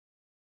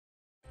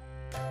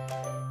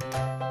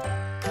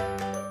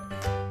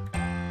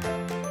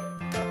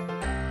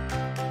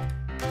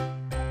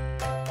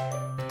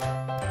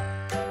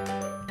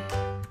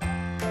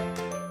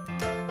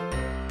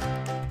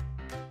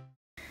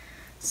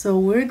So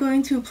we're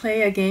going to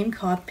play a game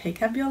called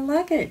Pick Up Your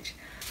Luggage.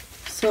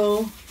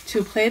 So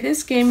to play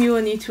this game, you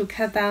will need to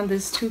cut down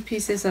these 2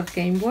 pieces of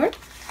game board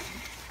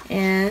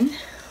and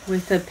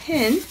with a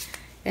pin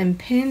and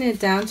pin it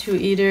down to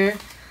either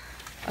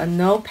a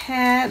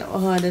notepad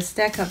or the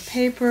stack of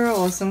paper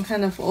or some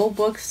kind of old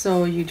book,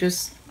 so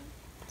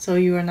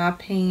you are not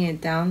pinning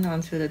it down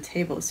onto the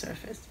table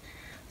surface.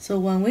 So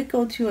when we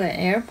go to an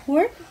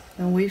airport,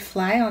 when we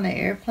fly on an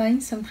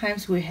airplane,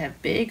 sometimes we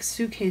have big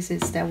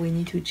suitcases that we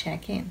need to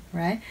check in,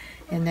 right?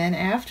 And then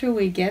after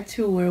we get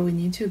to where we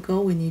need to go,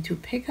 we need to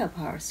pick up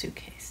our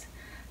suitcase.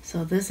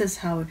 So these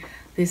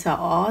are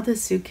all the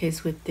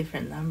suitcases with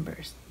different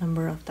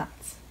number of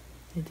dots.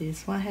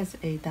 This one has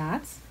 8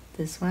 dots.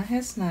 This one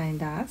has 9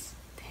 dots.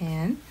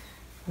 10,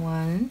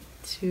 1,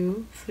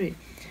 2, 3.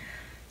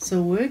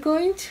 So we're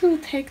going to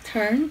take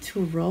turn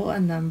to roll a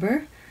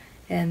number,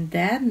 and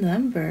that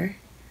number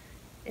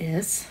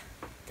is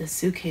the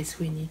suitcase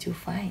we need to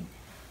find.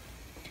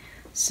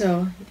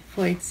 So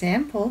for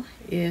example,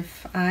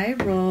 if I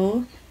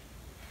roll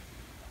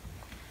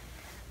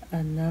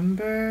a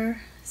number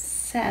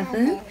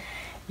 7,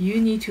 you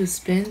need to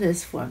spin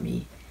this for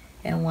me.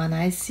 And when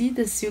I see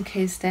the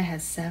suitcase that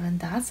has 7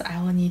 dots,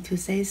 I will need to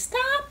say,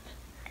 stop!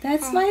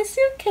 That's my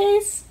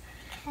suitcase!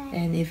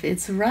 And if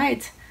it's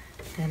right,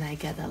 then I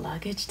get a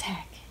luggage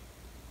tag.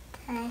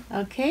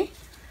 Okay?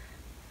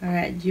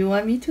 Alright, do you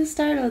want me to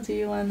start or do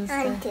you want to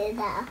start? I do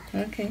that.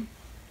 Okay.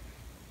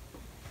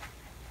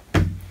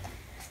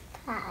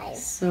 5.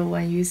 So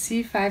when you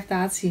see 5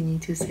 dots, you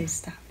need to say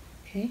stop.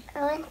 Okay?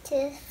 I want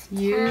to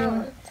You-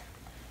 count.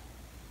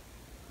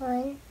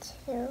 1,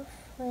 2,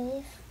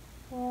 3,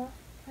 4,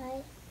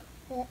 5,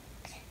 6.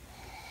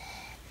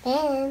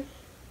 Then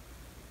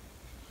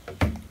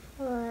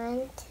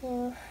 1,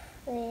 2,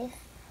 3,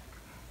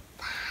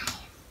 5.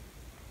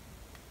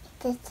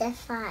 This is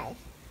 5.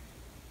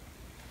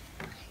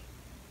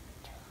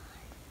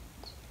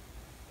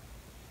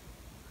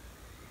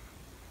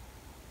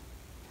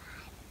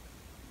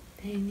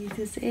 Then you need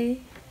to say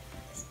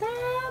stop.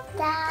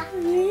 Stop.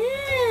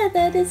 Yeah,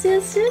 that is your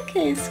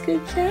suitcase.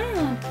 Good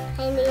job.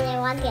 I need a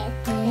luggage.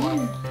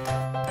 Yeah.